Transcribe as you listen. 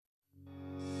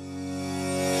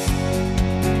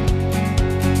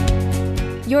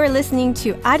You're listening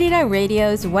to Arira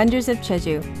Radio's Wonders of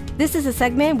Jeju. This is a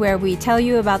segment where we tell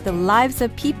you about the lives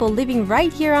of people living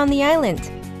right here on the island.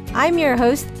 I'm your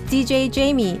host, DJ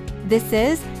Jamie. This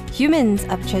is Humans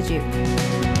of Jeju.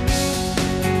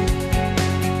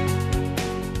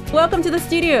 Welcome to the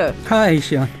studio. Hi,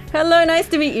 Xian. Hello, nice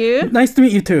to meet you. Nice to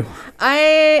meet you too.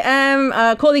 I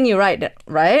am calling you right,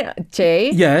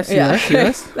 Jay? Yes.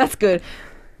 That's good.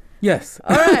 Yes.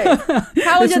 All right.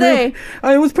 How was your day?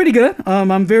 It was pretty good.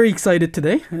 I'm very excited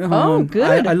today.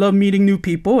 Good. I love meeting new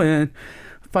people and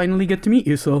finally get to meet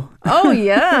you. So. Oh,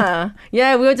 yeah.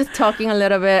 Yeah, we were just talking a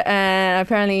little bit, and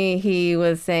apparently he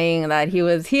was saying that he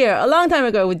was here a long time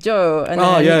ago with Joe, and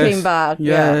then he came back.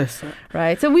 Yes. Yeah.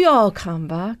 Right. So we all come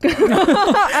back.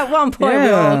 At one point, we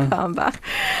all come back.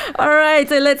 All right.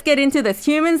 So let's get into this.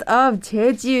 Humans of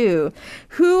Jeju.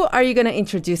 Who are you going to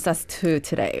introduce us to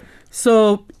today?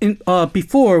 So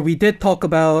before, we did talk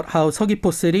about how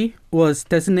Seogwipo City was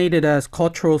designated as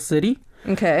cultural city.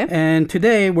 Okay. And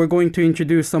today we're going to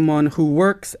introduce someone who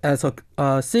works as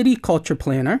a city culture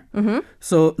planner. Mm-hmm.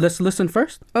 So let's listen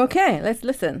first. Okay, let's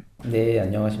listen. 네,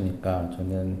 안녕하십니까.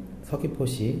 저는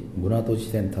서귀포시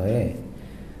문화도시센터의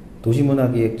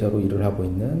도시문화기획자로 일을 하고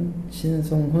있는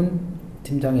신승훈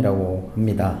팀장이라고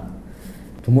합니다.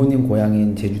 부모님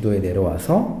고향인 제주도에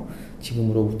내려와서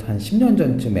지금으로부터 한 10년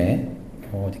전쯤에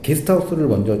게스트하우스를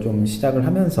먼저 좀 시작을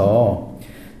하면서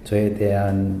저에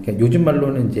대한 요즘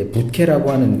말로는 이제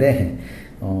부캐라고 하는데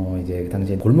이제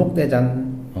당시에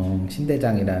골목대장,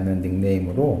 신대장이라는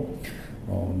닉네임으로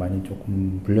많이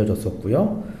조금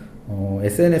불려졌었고요.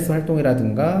 SNS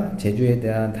활동이라든가 제주에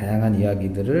대한 다양한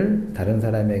이야기들을 다른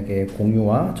사람에게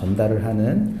공유와 전달을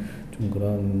하는 좀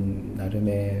그런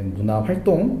나름의 문화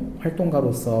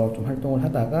활동가로서 좀 활동을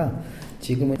하다가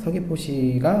지금은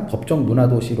서귀포시가 법정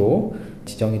문화도시로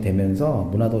지정이 되면서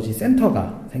문화도시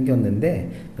센터가 생겼는데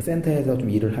그 센터에서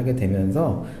좀 일을 하게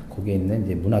되면서 거기에 있는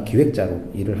이제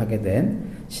문화기획자로 일을 하게 된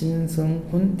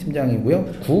신승훈 팀장이고요.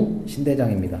 구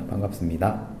신대장입니다.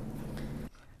 반갑습니다.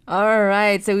 All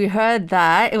right, so we heard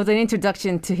that. It was an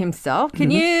introduction to himself.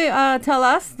 Can you tell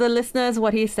us, the listeners,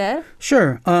 what he said?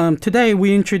 Sure. Today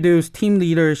we introduced team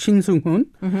leader Shin Sung-hoon,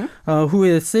 who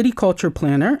is city culture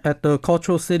planner at the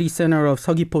Cultural City Center of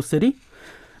Seogwipo City.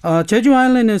 Jeju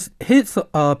Island is his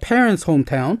parents'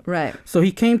 hometown. Right. So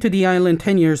he came to the island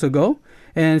 10 years ago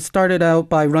and started out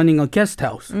by running a guest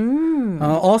house.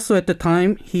 Also at the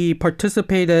time, he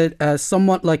participated as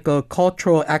somewhat like a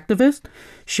cultural activist,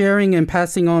 sharing and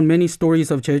passing on many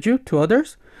stories of Jeju to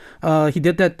others. He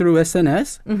did that through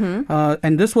SNS,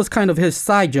 and this was kind of his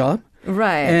side job.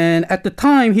 Right. And at the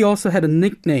time, he also had a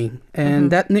nickname,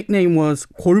 and that nickname was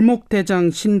골목대장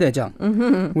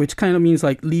신대장, which kind of means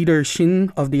like leader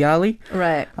Shin of the alley.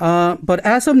 Right. But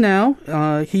as of now,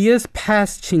 he is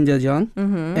past 신대장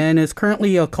and is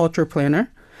currently a culture planner,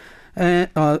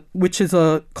 which is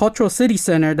a cultural city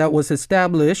center that was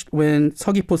established when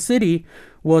Seogwipo City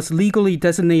was legally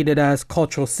designated as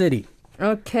cultural city.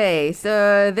 Okay,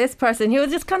 so this person, he was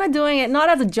just kind of doing it not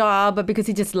as a job, but because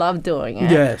he just loved doing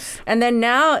it. Yes. And then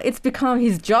now it's become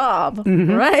his job,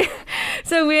 right?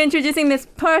 So we're introducing this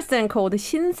person called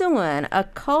Shin Sung-hoon, a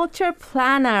culture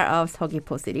planner of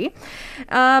Seogwipo City.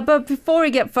 But before we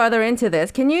get further into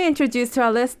this, can you introduce to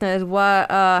our listeners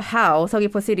how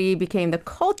Seogwipo City became the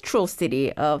cultural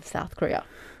city of South Korea?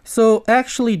 So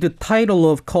actually, the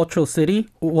title of cultural city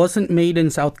wasn't made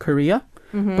in South Korea.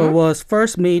 But was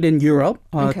first made in Europe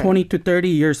 20 to 30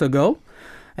 years ago.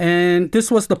 And this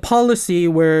was the policy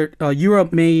where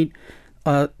Europe made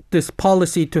this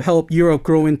policy to help Europe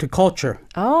grow into culture.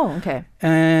 Oh, okay.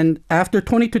 And after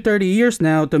 20 to 30 years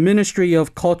now, the Ministry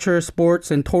of Culture,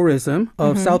 Sports, and Tourism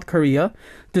of South Korea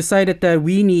decided that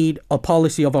we need a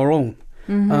policy of our own.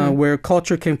 Where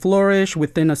culture can flourish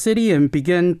within a city and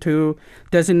begin to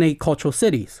designate cultural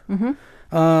cities.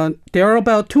 There are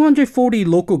about 240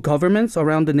 local governments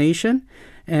around the nation,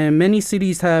 and many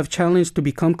cities have challenged to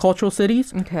become cultural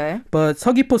cities. Okay. But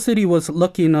Seogwipo City was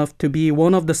lucky enough to be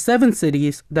one of the 7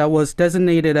 cities that was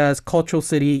designated as cultural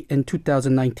city in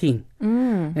 2019.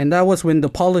 And that was when the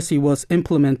policy was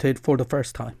implemented for the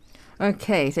first time.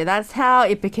 Okay, so that's how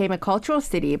it became a cultural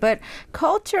city. But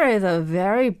culture is a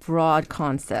very broad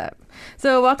concept.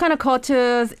 So what kind of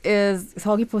cultures is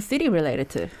Seogwipo City related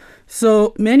to?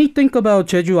 So many think about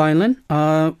Jeju Island.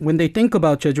 When they think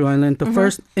about Jeju Island, the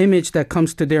first image that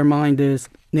comes to their mind is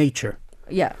nature.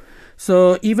 Yeah.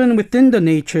 So even within the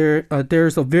nature,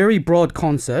 there's a very broad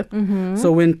concept.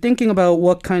 So when thinking about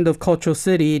what kind of cultural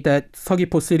city that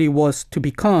Seogwipo City was to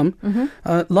become,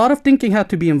 a lot of thinking had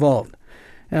to be involved.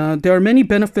 There are many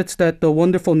benefits that the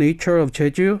wonderful nature of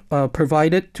Jeju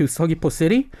provided to Seogwipo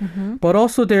City, but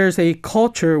also there's a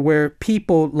culture where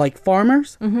people, like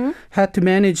farmers, had to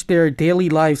manage their daily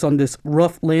lives on this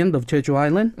rough land of Jeju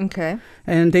Island. Okay.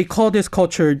 And they call this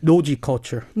culture Noji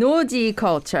culture. Noji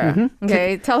culture.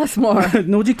 Okay, tell us more.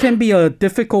 Noji can be a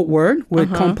difficult word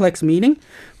with complex meaning,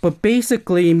 but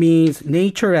basically means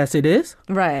nature as it is.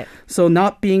 Right. So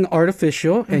not being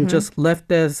artificial and just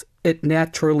left as it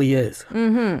naturally is.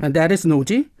 And that is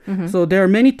Noji. So there are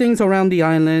many things around the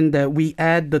island that we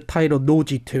add the title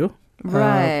Noji to.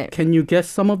 Right. Can you guess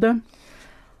some of them?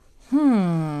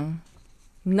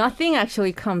 Nothing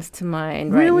actually comes to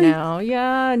mind Really? right now.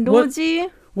 Yeah, Noji.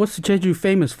 What's Jeju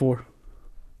famous for?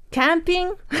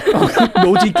 Camping?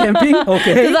 Noji camping?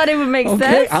 Okay. Does that even make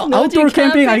sense? Outdoor Noji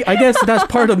camping, I guess that's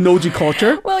part of Noji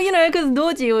culture. Well, because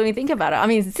Noji, when we think about it, I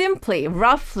mean, simply,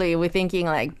 roughly, we're thinking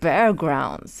like bare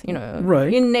grounds,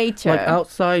 Right. in nature. Like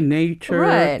outside nature,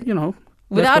 Right.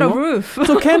 Without a roof.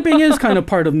 So camping is kind of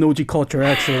part of Noji culture,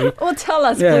 actually. Well, tell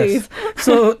us, Yes. please.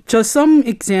 So just some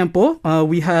example,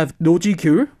 we have Noji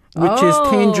gyul, which is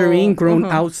tangerine grown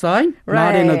outside,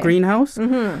 not in a Right. greenhouse.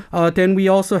 Then we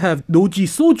also have Noji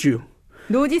soju,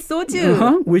 Noji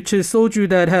soju. which is soju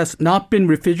that has not been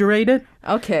refrigerated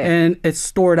Okay. and it's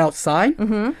stored outside.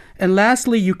 And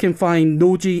lastly, you can find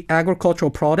Noji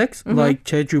agricultural products like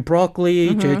Jeju broccoli,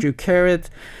 Jeju carrots.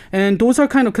 And those are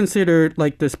kind of considered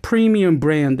like this premium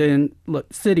brand in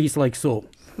cities like Seoul.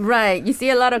 Right. You see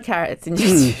a lot of carrots in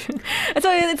Jeju.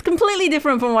 So it's completely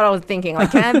different from what I was thinking,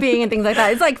 like camping and things like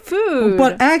that. It's like food.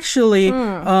 But actually,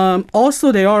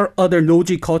 also there are other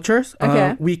Noji cultures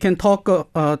Okay. we can talk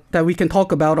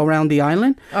about around the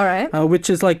island. All right. Which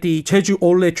is like the Jeju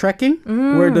Ole trekking,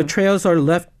 where the trails are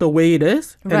left the way it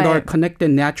is and Right. are connected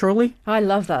naturally. I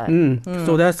love that.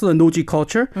 So that's the Noji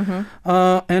culture.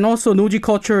 And also Noji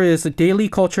culture is a daily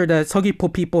culture that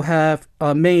Seogwipo people have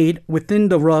made within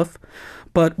the rough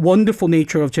but wonderful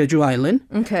nature of Jeju Island.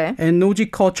 Okay. And Noji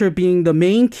culture being the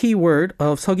main keyword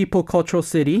of Seogwipo Cultural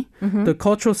City, the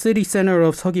Cultural City Center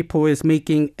of Seogwipo is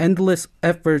making endless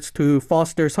efforts to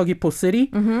foster Seogwipo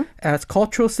City as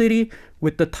cultural city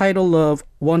with the title of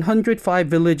 105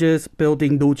 Villages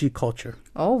Building Noji Culture.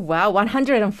 Oh, wow.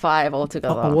 105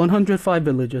 altogether. 105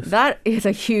 villages. That is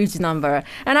a huge number.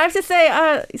 And I have to say,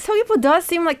 Seogwipo does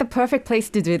seem like the perfect place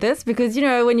to do this because,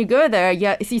 when you go there,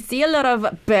 you see a lot of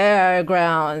bare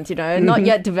ground, not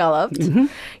yet developed.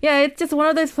 Yeah, it's just one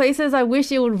of those places I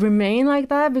wish it would remain like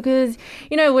that because,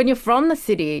 when you're from the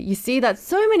city, you see that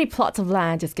so many plots of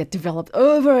land just get developed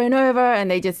over and over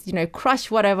and they just, crush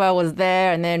whatever was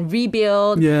there and then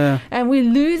rebuild. Yeah. And we're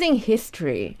losing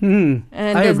history. And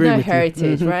I there's agree no with you.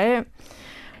 heritage, right?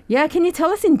 Yeah, can you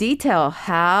tell us in detail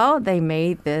how they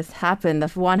made this happen? The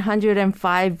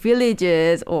 105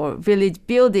 villages or village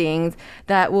buildings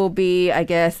that will be, I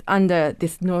guess, under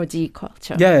this Noji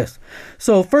culture. Yes.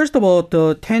 So first of all,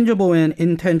 the tangible and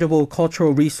intangible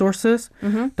cultural resources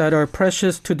that are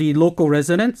precious to the local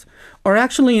residents are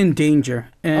actually in danger.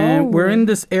 And we're in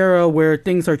this era where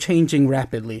things are changing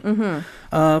rapidly.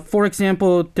 For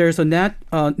example, there's a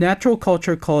natural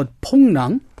culture called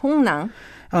Pongnang. Pongnang.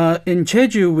 In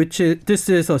Jeju, this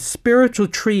is a spiritual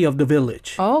tree of the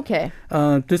village. Oh, okay.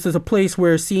 This is a place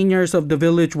where seniors of the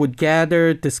village would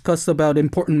gather, discuss about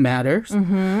important matters.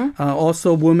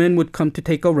 Also, women would come to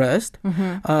take a rest.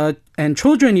 And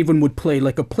children even would play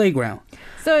like a playground.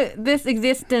 So this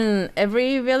exists in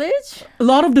every village? A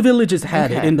lot of the villages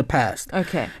had it Okay. in the past.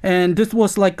 Okay. And this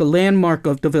was like a landmark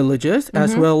of the villages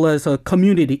as well as a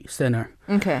community center.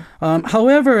 Okay.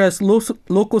 However, as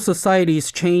local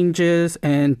societies changes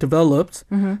and develops,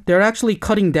 they're actually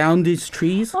cutting down these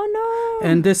trees. Oh, no.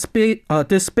 And this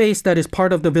space that is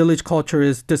part of the village culture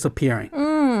is disappearing.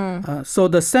 So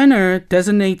the center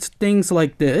designates things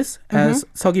like this as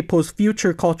Seogwipo's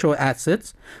future cultural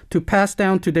assets to pass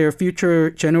down to their future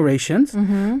generations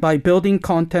by building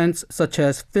contents such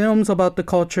as films about the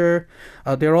culture.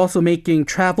 They're also making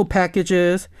travel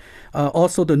packages,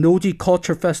 also the Noji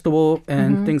Culture Festival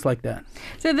and things like that.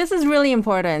 So this is really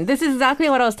important. This is exactly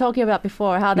what I was talking about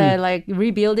before, how they're like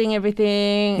rebuilding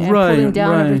everything and pulling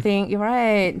down everything. You're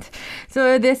right.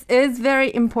 So this is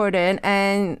very important.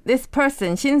 And this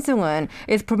person, Shin Sung-won,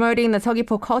 is promoting the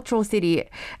Seogwipo Cultural City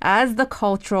as the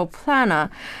cultural planner.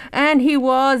 And he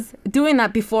was doing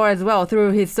that before as well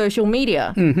through his social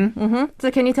media.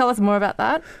 So can you tell us more about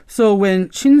that? So when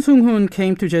Shin Sung-hoon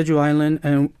came to Jeju Island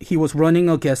and he was running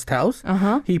a guest house, house.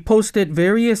 He posted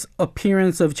various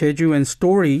appearances of Jeju and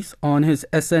stories on his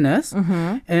SNS,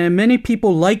 and many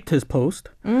people liked his post,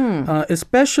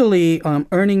 especially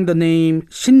earning the name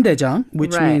Shindejang,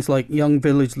 which means like young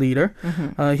village leader.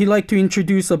 He liked to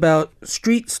introduce about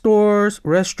street stores,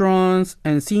 restaurants,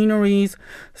 and sceneries.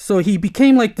 So he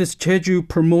became like this Jeju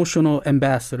promotional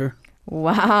ambassador.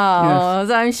 Wow. Yes.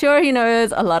 So I'm sure he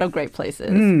knows a lot of great places.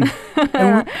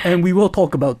 And we will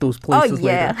talk about those places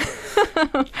later.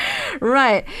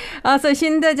 Right. So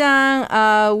Shin Dae-jang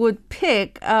would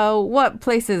pick what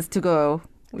places to go.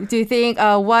 Do you think,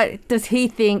 what does he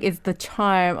think is the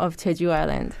charm of Jeju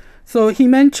Island? So he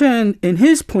mentioned in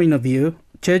his point of view,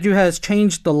 Jeju has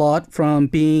changed a lot from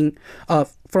being,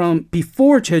 from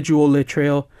before Jeju Ole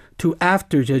Trail to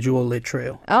after Jeju Ole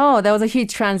Trail. Oh, that was a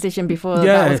huge transition before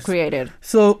that was created.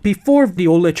 So before the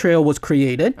Ole Trail was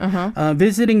created,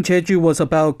 visiting Jeju was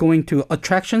about going to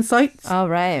attraction sites. Oh,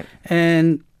 right.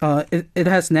 And it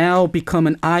has now become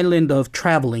an island of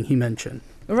traveling, he mentioned.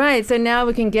 Right, so now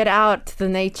we can get out to the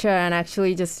nature and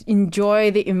actually just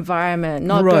enjoy the environment,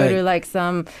 not go to like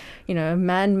some,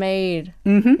 man-made.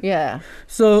 Yeah.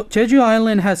 So Jeju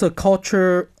Island has a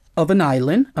culture of an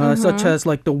island, such as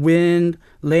like the wind,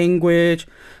 language,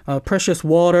 precious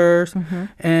waters,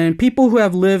 and people who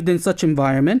have lived in such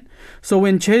environment. So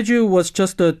when Jeju was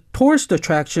just a tourist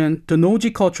attraction, the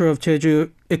Noji culture of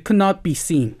Jeju, it could not be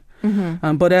seen.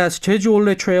 But as Jeju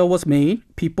Ole Trail was made,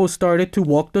 people started to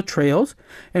walk the trails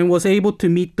and was able to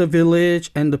meet the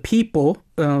village and the people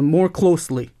more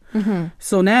closely.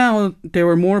 So now there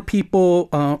were more people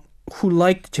who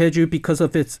liked Jeju because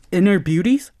of its inner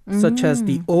beauties, such as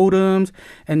the odoms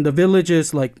and the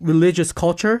village's like religious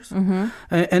cultures.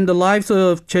 And the lives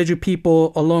of Jeju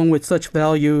people, along with such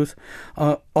values,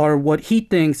 are what he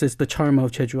thinks is the charm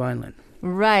of Jeju Island.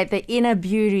 Right, the inner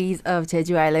beauties of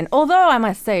Jeju Island. Although I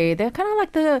must say, they're kind of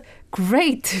like the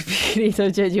great beauties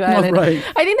of Jeju Island. Right.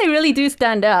 I think they really do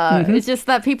stand out. It's just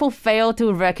that people fail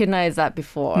to recognize that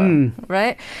before,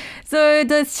 right? So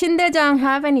does Shin Dae-jang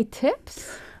have any tips?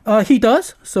 He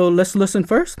does. So let's listen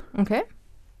first. Okay.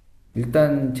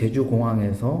 일단 제주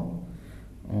공항에서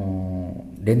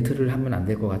렌트를 하면 안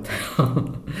될 것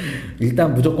같아요.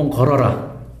 일단 무조건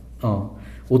걸어라.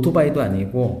 오토바이도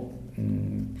아니고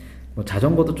뭐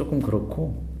자전거도 조금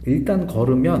그렇고 일단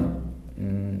걸으면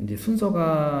이제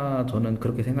순서가 저는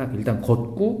그렇게 생각해요. 일단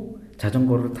걷고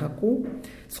자전거를 타고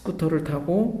스쿠터를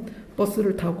타고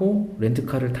버스를 타고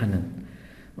렌트카를 타는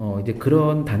이제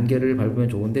그런 단계를 밟으면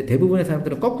좋은데 대부분의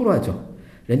사람들은 거꾸로 하죠.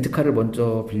 렌트카를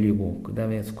먼저 빌리고 그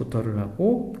다음에 스쿠터를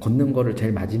하고 걷는 거를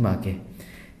제일 마지막에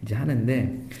이제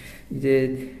하는데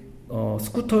이제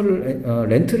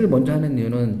렌트를 먼저 하는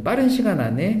이유는 빠른 시간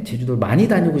안에 제주도를 많이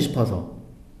다니고 싶어서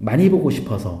많이 보고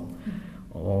싶어서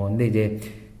근데 이제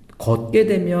걷게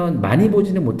되면 많이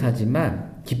보지는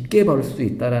못하지만 깊게 볼 수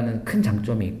있다라는 큰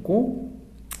장점이 있고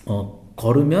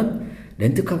걸으면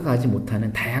렌트카가 가지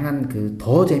못하는 다양한 그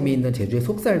더 재미있는 제주의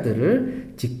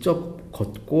속살들을 직접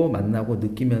걷고 만나고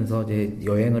느끼면서 이제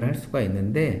여행을 할 수가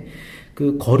있는데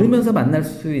그 걸으면서 만날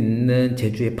수 있는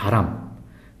제주의 바람,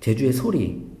 제주의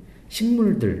소리,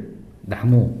 식물들,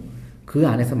 나무 그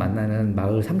안에서 만나는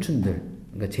마을 삼촌들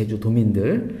그러니까 제주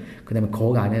도민들, 그 다음에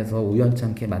거기 안에서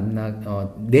우연찮게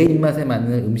내 입맛에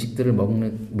맞는 음식들을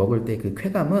먹을 때 그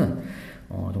쾌감은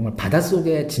정말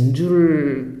바닷속에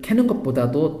진주를 캐는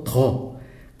것보다도 더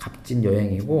값진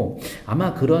여행이고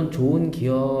아마 그런 좋은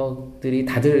기억들이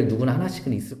다들 누구나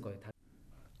하나씩은 있을 거예요.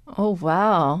 Oh,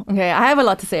 wow. Okay, I have a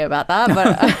lot to say about that.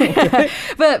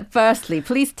 But firstly,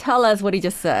 please tell us what he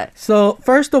just said. So,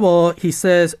 first of all, he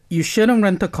says you shouldn't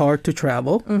rent a car to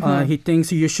travel. He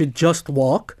thinks you should just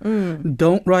walk.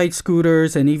 Don't ride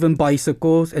scooters and even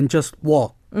bicycles and just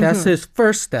walk. That's his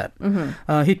first step.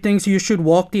 He thinks you should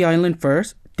walk the island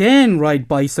first, then ride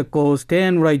bicycles,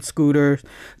 then ride scooters,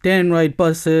 then ride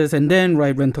buses, and then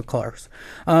ride rental cars.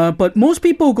 But most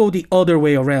people go the other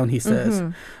way around, he says.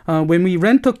 When we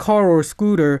rent a car or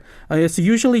scooter, it's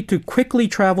usually to quickly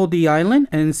travel the island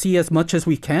and see as much as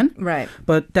we can. Right.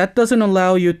 But that doesn't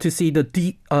allow you to see the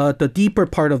deeper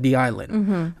part of the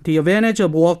island. The advantage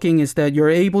of walking is that you're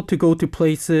able to go to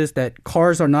places that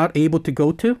cars are not able to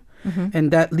go to. And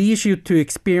that leads you to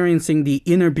experiencing the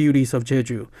inner beauties of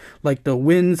Jeju, like the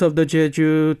winds of the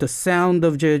Jeju, the sound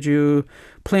of Jeju,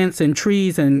 plants and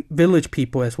trees, and village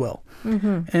people as well.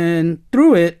 And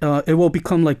through it, it will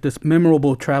become like this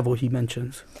memorable travel he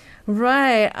mentions.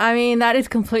 Right. I mean, that is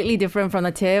completely different from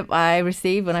the tip I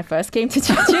received when I first came to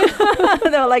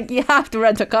Jeju. They were like, you have to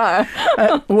rent a car.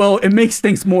 Well, it makes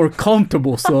things more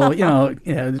comfortable. So,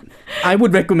 yeah, I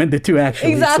would recommend it too,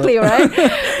 actually. Exactly, so. right?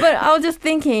 But I was just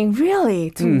thinking,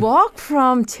 really, to walk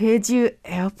from Jeju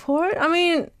Airport? I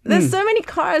mean, there's so many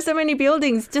cars, so many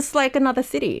buildings, just like another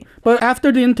city. But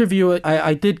after the interview,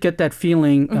 I did get that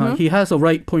feeling he has a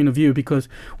right point of view because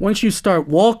once you start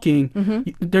walking,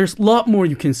 there's a lot more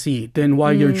you can see than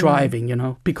while you're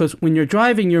driving, because when you're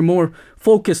driving, you're more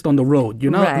focused on the road.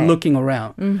 You're not looking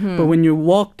around. But when you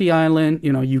walk the island,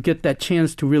 you get that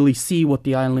chance to really see what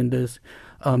the island is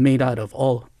made out of,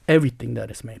 everything that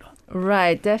is made of.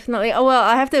 Right, definitely. Oh, well,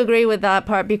 I have to agree with that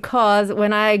part because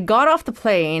when I got off the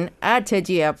plane at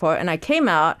Jeju Airport and I came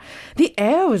out, the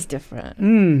air was different.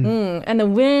 And the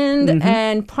wind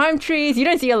and palm trees. You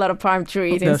don't see a lot of palm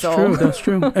trees in Seoul. That's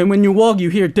true. And when you walk, you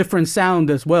hear different sound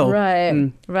as well.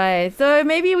 Right, right. So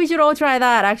maybe we should all try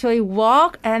that. Actually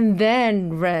walk and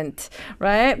then rent,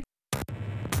 right?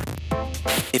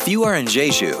 If you are in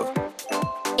Jeju,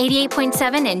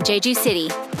 88.7 in Jeju City.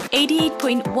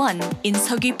 88.1 in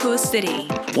Seogwipo City.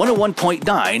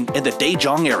 101.9 in the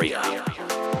Daejeong area.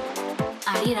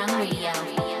 Arirang Radio.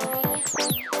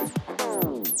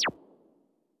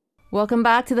 Welcome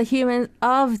back to the Humans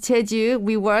of Jeju.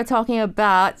 We were talking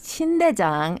about Shin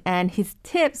Dae-jang and his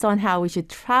tips on how we should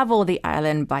travel the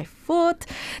island by foot,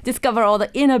 discover all the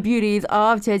inner beauties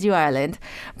of Jeju Island.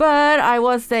 But I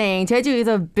was saying, Jeju is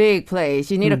a big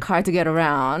place. You need a car to get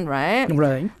around, right?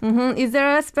 Right. Is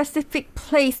there a specific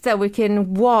place that we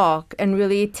can walk and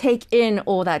really take in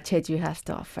all that Jeju has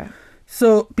to offer?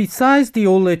 So besides the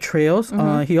Ole trails,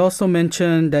 he also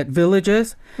mentioned that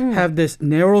villages have this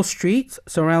narrow streets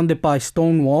surrounded by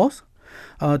stone walls.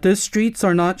 These streets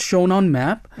are not shown on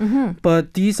map,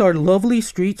 but these are lovely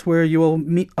streets where you will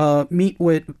meet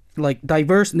with like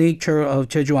diverse nature of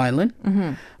Jeju Island.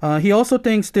 He also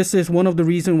thinks this is one of the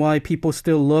reasons why people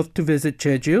still love to visit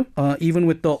Jeju, even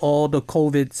with all the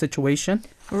COVID situation.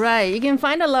 Right. You can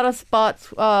find a lot of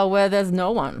spots where there's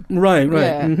no one. Right.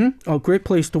 Yeah. A great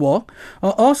place to walk.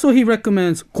 Also, he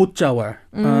recommends Gotjawar,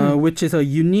 which is a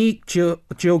unique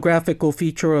geographical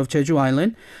feature of Jeju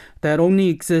Island that only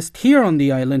exists here on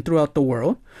the island throughout the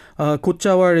world.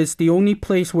 Gotjawar is the only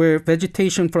place where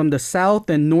vegetation from the south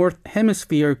and north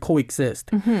hemisphere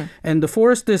coexist. And the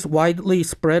forest is widely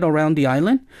spread around the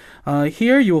island.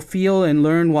 Here you'll feel and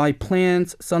learn why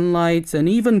plants, sunlights, and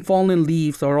even fallen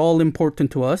leaves are all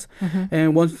important to us.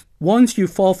 And once you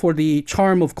fall for the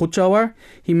charm of Gotjawar,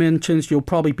 he mentions you'll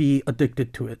probably be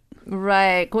addicted to it.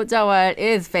 Right, Gotjawar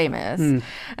is famous.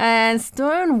 And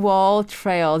stone wall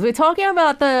trails. We're talking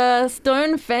about the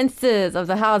stone fences of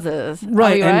the houses.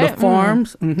 Right, and the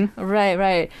farms.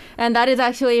 Right. And that is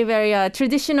actually a very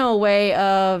traditional way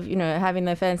of, having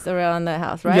the fence around the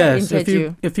house, right? Yes, in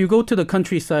Jeju. if you go to the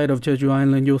countryside of Jeju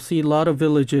Island, you'll see a lot of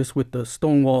villages with the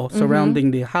stone wall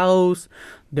surrounding the house,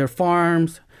 their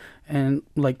farms, and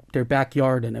like their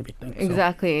backyard and everything.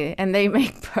 Exactly. And they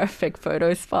make perfect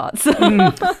photo spots.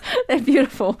 They're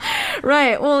beautiful.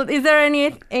 Right. Well, is there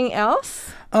anything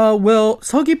else? Well,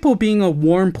 Seogwipo being a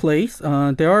warm place,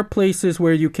 there are places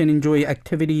where you can enjoy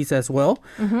activities as well,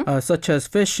 such as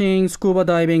fishing, scuba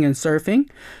diving, and surfing.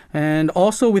 And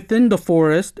also within the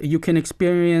forest, you can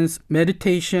experience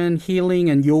meditation, healing,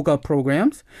 and yoga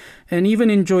programs, and even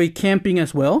enjoy camping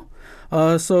as well.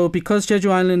 So because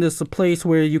Jeju Island is a place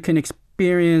where you can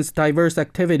experience diverse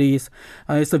activities,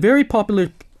 it's a very popular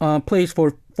place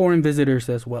for foreign visitors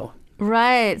as well.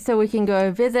 Right. So we can go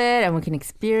visit and we can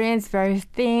experience various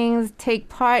things, take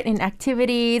part in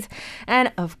activities,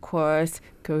 and of course,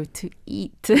 go to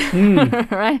eat.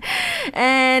 Right?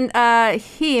 And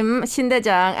Shin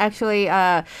Dae-jang actually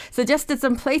suggested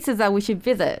some places that we should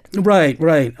visit. Right.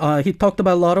 He talked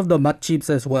about a lot of the matjibs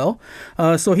as well.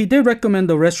 So he did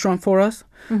recommend a restaurant for us.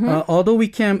 Although we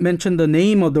can't mention the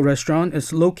name of the restaurant,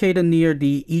 it's located near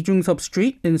the Ijungsub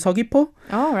Street in Seogwipo.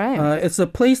 Oh, right. It's a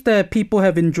place that people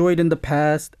have enjoyed in the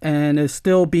past and is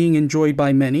still being enjoyed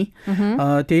by many.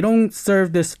 They don't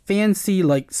serve this fancy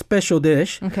special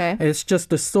dish. Okay. It's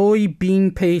just a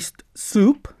soybean paste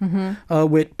soup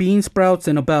with bean sprouts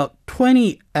and about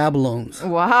 20 abalones.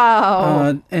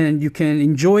 Wow. And you can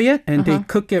enjoy it, and they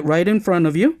cook it right in front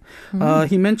of you.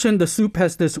 He mentioned the soup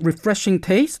has this refreshing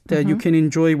taste that you can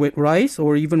enjoy with rice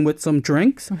or even with some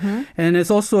drinks. And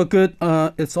it's also good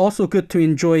to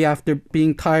enjoy after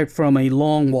being tired from a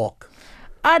long walk.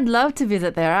 I'd love to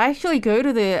visit there. I actually go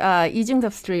to the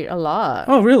Ijungsub Street a lot.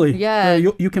 Oh, really? Yeah.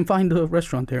 You can find the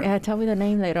restaurant there. Yeah, tell me the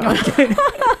name later on.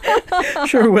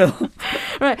 Sure will.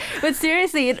 Right. But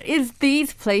seriously, it is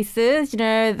these places,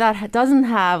 that doesn't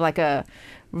have like a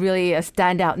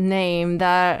standout name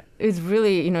that is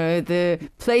really, the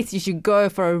place you should go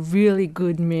for a really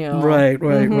good meal. Right.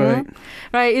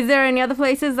 Right. Is there any other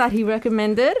places that he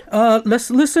recommended?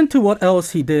 Let's listen to what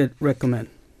else he did recommend.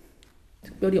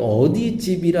 특별히 어디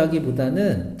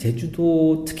집이라기보다는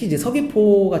제주도 특히 이제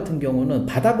서귀포 같은 경우는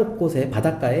바다 곳곳에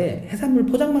바닷가에 해산물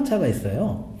포장마차가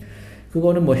있어요.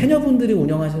 그거는 뭐 해녀분들이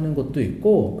운영하시는 곳도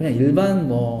있고 그냥 일반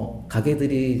뭐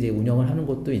가게들이 이제 운영을 하는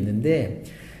곳도 있는데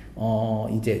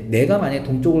이제 내가 만약에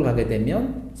동쪽을 가게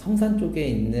되면 성산 쪽에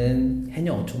있는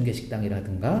해녀 어촌계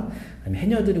식당이라든가 아니면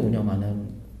해녀들이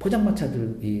운영하는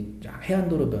포장마차들이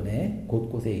해안도로변에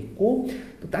곳곳에 있고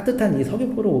또 따뜻한 이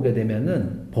서귀포로 오게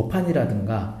되면은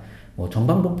법한이라든가 뭐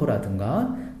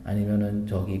정방폭포라든가 아니면은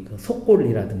저기 그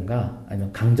속골리라든가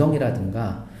아니면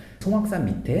강정이라든가 송악산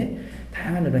밑에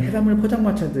다양한 이런 해산물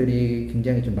포장마차들이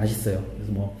굉장히 좀 맛있어요.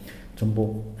 그래서 뭐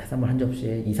전복 해산물 한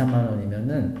접시에 2-3만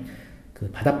원이면은 그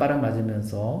바닷바람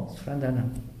맞으면서 술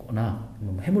한잔 하거나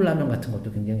뭐 해물라면 같은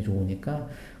것도 굉장히 좋으니까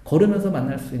걸으면서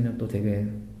만날 수 있는 또 되게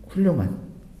훌륭한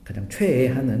가장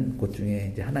최애하는 곳 중에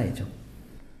이제 하나이죠.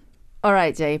 All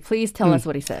right, Jay, please tell us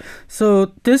what he said.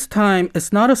 So this time,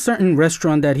 it's not a certain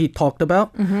restaurant that he talked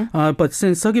about, but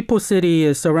since Seogwipo City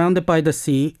is surrounded by the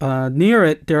sea, near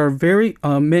it there are very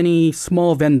many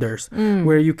small vendors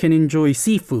where you can enjoy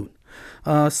seafood.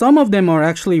 Some of them are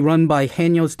actually run by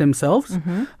haenyos themselves,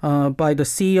 by the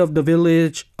sea of the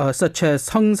village, such as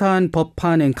Seongsan,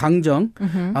 Bophan, and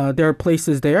Gangjong. There are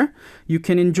places there. You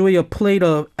can enjoy a plate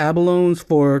of abalones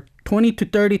for 20 to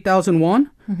 30,000 won,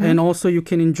 and also you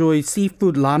can enjoy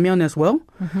seafood ramyeon as well.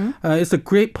 It's a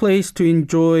great place to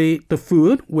enjoy the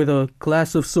food with a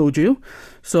glass of soju.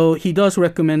 So he does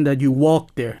recommend that you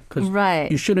walk there, because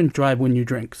you shouldn't drive when you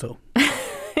drink. So.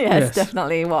 Yes,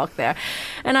 definitely walk there.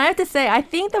 And I have to say, I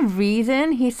think the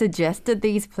reason he suggested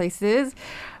these places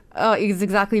is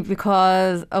exactly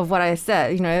because of what I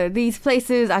said. These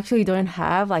places actually don't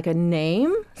have like a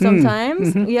name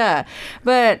sometimes. Yeah.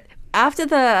 But after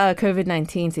the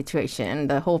COVID-19 situation,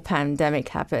 the whole pandemic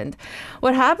happened,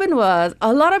 what happened was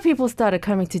a lot of people started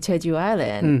coming to Jeju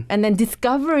Island and then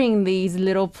discovering these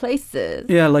little places.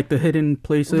 Yeah, like the hidden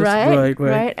places.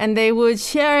 Right. And they would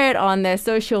share it on their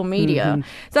social media.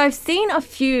 So I've seen a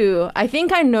few. I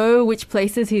think I know which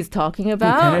places he's talking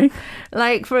about. Okay.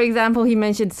 Like, for example, he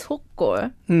mentioned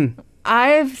Sokgol.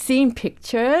 I've seen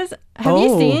pictures. Have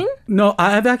you seen? No,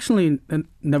 I've actually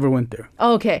never went there.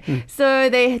 Okay. So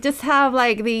they just have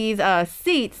like these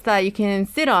seats that you can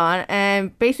sit on.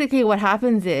 And basically what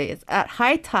happens is at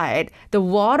high tide, the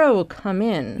water will come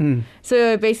in.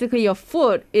 So basically your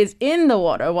foot is in the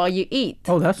water while you eat.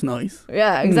 Oh, that's nice.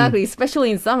 Yeah, exactly.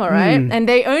 Especially in summer, right? And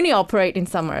they only operate in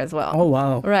summer as well. Oh,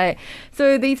 wow. Right.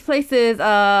 So these places,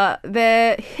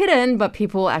 they're hidden, but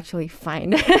people actually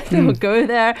find it. They'll go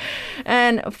there.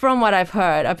 And from what I've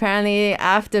heard, apparently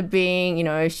after being,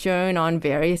 shown on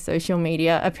various social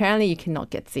media, apparently you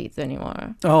cannot get seats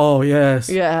anymore. Oh, yes.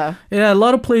 Yeah. Yeah, a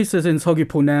lot of places in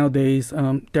Seogwipo nowadays,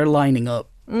 they're lining up.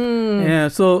 Yeah,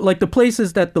 so like the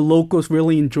places that the locals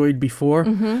really enjoyed before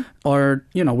are,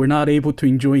 we're not able to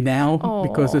enjoy now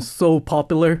because it's so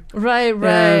popular. Right.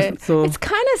 Yeah, so it's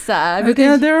kind of sad.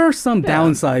 Because, there are some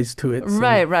downsides to it. So.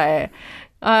 Right.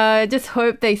 Just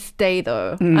hope they stay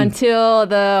though until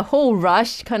the whole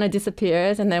rush kind of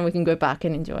disappears and then we can go back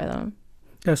and enjoy them.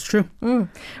 That's true.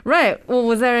 Right. Well,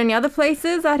 was there any other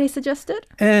places that he suggested?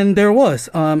 And there was.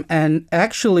 And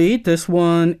actually, this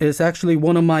one is actually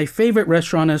one of my favorite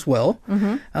restaurants as well.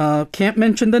 Can't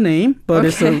mention the name, but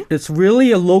it's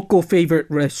really a local favorite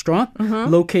restaurant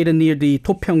located near the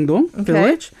Topyeongdong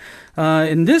village.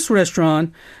 In this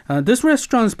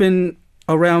restaurant's been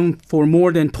around for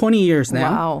more than 20 years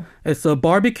now. Wow. It's a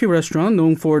barbecue restaurant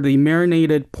known for the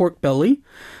marinated pork belly.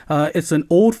 It's an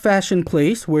old-fashioned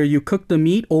place where you cook the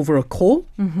meat over a coal.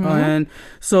 And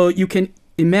so you can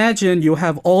imagine you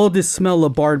have all this smell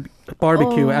of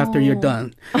barbecue after you're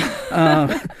done.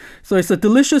 So it's a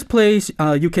delicious place.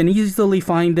 You can easily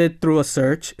find it through a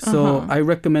search. So I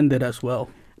recommend it as well.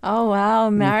 Oh,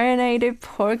 wow. Marinated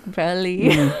pork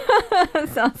belly.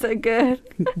 Sounds so good.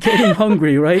 Getting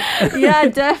hungry, right? Yeah,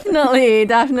 definitely.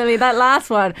 That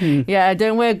last one. Yeah,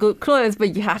 don't wear good clothes,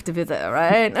 but you have to visit,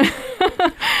 right?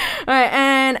 Right,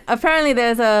 and apparently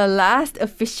there's a last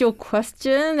official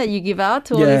question that you give out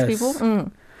to all these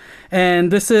people. And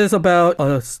this is about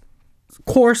a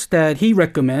course that he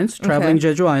recommends, traveling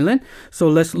Jeju Island. So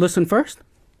let's listen first.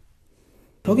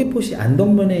 서귀포시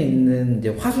안동면에 있는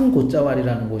이제 화순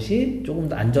곶자왈이라는 곳이 조금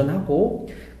더 안전하고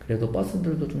그래도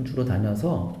버스들도 좀 주로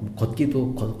다녀서 좀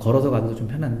걷기도 걸어서 가기도 좀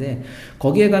편한데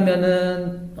거기에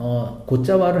가면은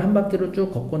고짜와를 한 바퀴를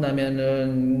쭉 걷고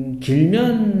나면은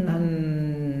길면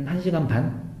한 1시간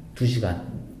반, 2시간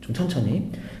좀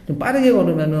천천히 좀 빠르게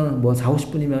걸으면은 뭐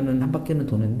 40-50분이면은 한 바퀴는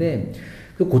도는데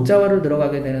그 고짜와를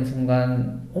들어가게 되는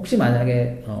순간 혹시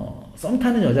만약에 썸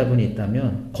타는 여자분이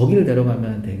있다면 거기를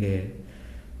데려가면 되게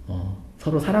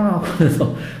서로 사랑하고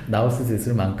그래서 나올 수도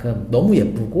있을 만큼 너무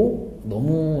예쁘고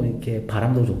너무 이렇게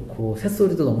바람도 좋고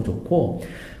새소리도 너무 좋고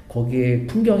거기에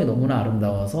풍경이 너무나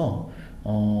아름다워서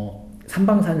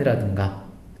삼방산이라든가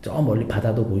저 멀리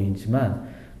바다도 보이지만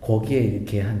거기에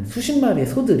이렇게 한 수십 마리의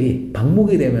소들이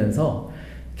방목이 되면서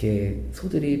이렇게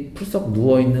소들이 풀썩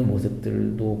누워있는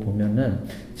모습들도 보면은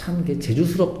참 이게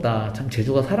제주스럽다, 참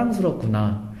제주가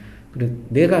사랑스럽구나. 그리고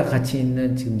내가 같이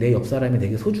있는 지금 내 옆 사람이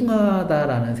되게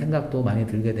소중하다라는 생각도 많이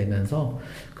들게 되면서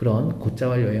그런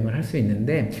고짜왈 여행을 할 수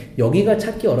있는데 여기가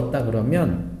찾기 어렵다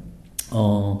그러면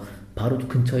바로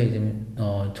근처에 지금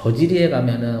저지리에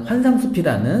가면은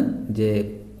환상숲이라는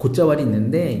이제 고짜왈이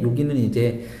있는데 여기는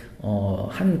이제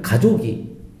한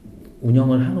가족이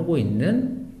운영을 하고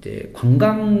있는 이제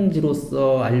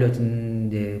관광지로서 알려진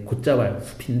이제 고짜왈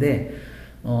숲인데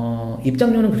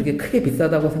입장료는 그렇게 크게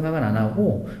비싸다고 생각은 안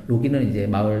하고 여기는 이제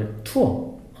마을 투어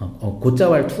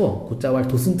고짜왈 투어, 고짜왈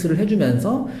도슨트를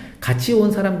해주면서 같이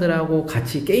온 사람들하고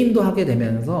같이 게임도 하게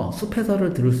되면서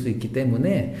숲해설을 들을 수 있기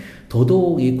때문에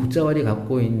더더욱 이 고짜왈이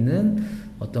갖고 있는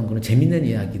어떤 그런 재밌는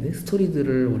이야기들,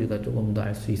 스토리들을 우리가 조금 더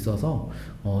알 수 있어서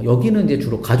여기는 이제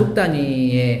주로 가족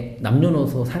단위의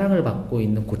남녀노소 사랑을 받고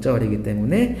있는 고짜왈이기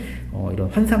때문에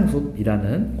이런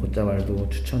환상숲이라는 고짜왈도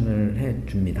추천을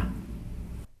해줍니다.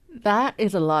 That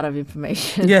is a lot of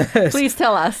information. Yes. Please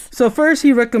tell us. So first,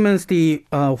 he recommends the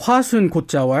Hwasun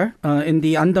Gotjawar in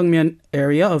the Andongmyeon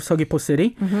area of Seogwipo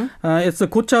City. It's a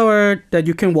Gotjawar that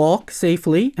you can walk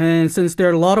safely, and since there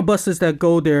are a lot of buses that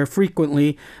go there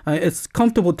frequently, it's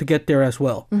comfortable to get there as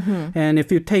well. And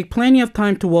if you take plenty of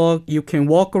time to walk, you can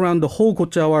walk around the whole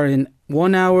Gotjawar in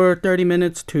 1 hour, 30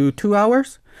 minutes to 2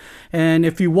 hours. And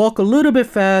if you walk a little bit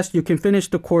fast, you can finish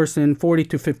the course in 40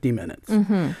 to 50 minutes.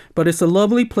 But it's a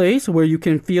lovely place where you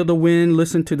can feel the wind,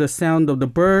 listen to the sound of the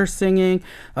birds singing,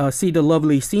 see the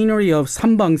lovely scenery of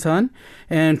Sambangsan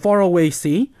and faraway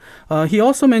sea. He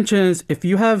also mentions if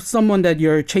you have someone that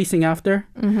you're chasing after,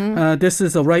 this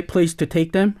is the right place to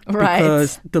take them. Right.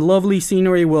 Because the lovely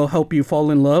scenery will help you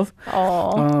fall in love.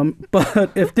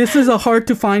 But if this is a hard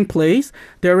to find place,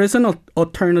 there is an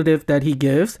alternative that he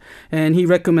gives, and he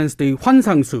recommends the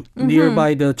Hwansangsup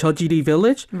nearby the Jeojiri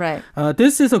village. Right.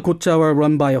 This is a gochawa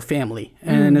run by a family,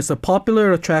 and it's a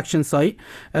popular attraction site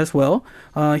as well.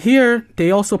 Here,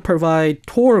 they also provide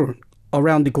tour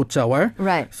around the gochawa.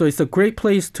 Right. So it's a great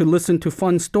place to listen to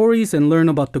fun stories and learn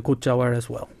about the gochawa as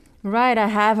well. Right, I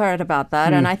have heard about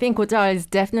that, and I think Gochawa is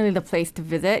definitely the place to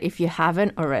visit if you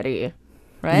haven't already.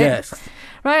 Right? Yes.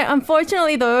 Right,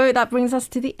 unfortunately though, that brings us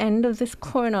to the end of this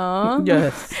corner.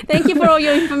 Yes. Thank you for all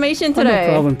your information today.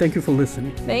 No problem. Thank you for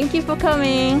listening. Thank you for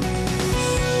coming.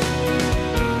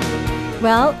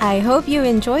 Well, I hope you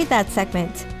enjoyed that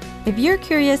segment. If you're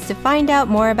curious to find out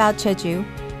more about Jeju,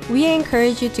 we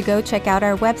encourage you to go check out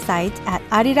our website at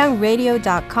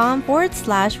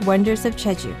arirangradio.com/Wonders of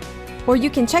Jeju. Or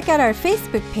you can check out our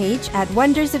Facebook page at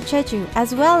Wonders of Jeju,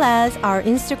 as well as our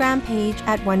Instagram page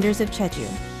at Wonders of Jeju.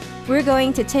 We're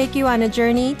going to take you on a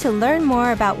journey to learn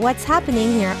more about what's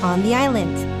happening here on the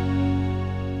island.